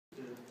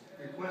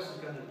request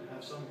is gonna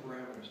have some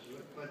parameters to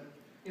it, but,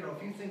 you know,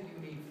 if you think you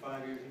need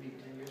 5 years, you need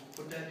 10 years,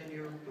 put that in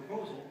your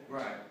proposal,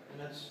 Right. and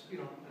that's, you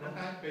know, and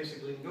that's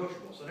basically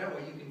negotiable, so that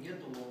way you can get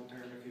the long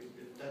term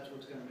if that's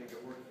what's gonna make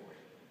it work for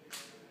you.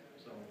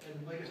 So,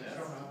 and like I said,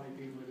 I don't know how many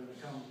people are gonna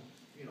come,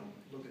 you know,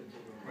 looking to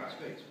the Right.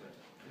 space, but,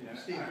 Yeah,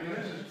 Steve, I mean,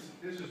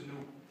 this is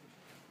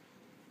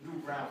new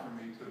ground for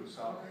me too,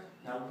 so,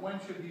 now when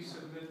should he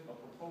submit a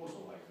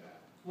proposal like that?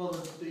 well,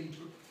 the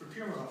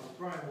procurement office,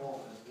 Brian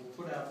Walton, will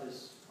put out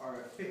this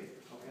RFP,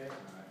 okay,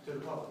 to the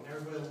public, and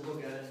everybody will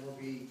look at it, and there'll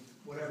be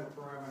whatever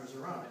parameters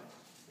are on it.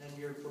 And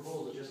your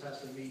proposal just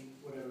has to meet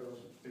whatever those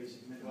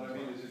basic minimums Well, are. I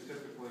mean, is it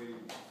typically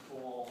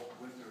fall,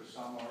 winter,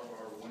 summer,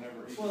 or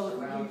whenever he gets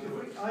Well, around to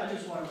it? I I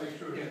just want to make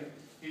sure that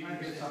he can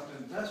get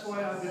something. That's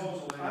why I've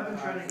proposal in been trying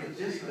to time get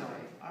for this the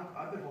done.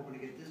 I've been hoping to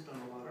get this done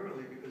a lot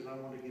earlier because I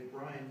want to get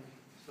Brian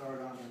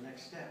started on the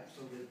next step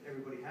so that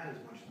everybody had as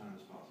much time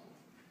as possible.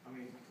 I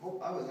mean,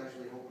 I was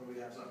actually hoping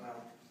we'd have something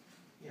out,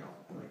 you know,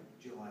 like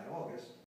July, August.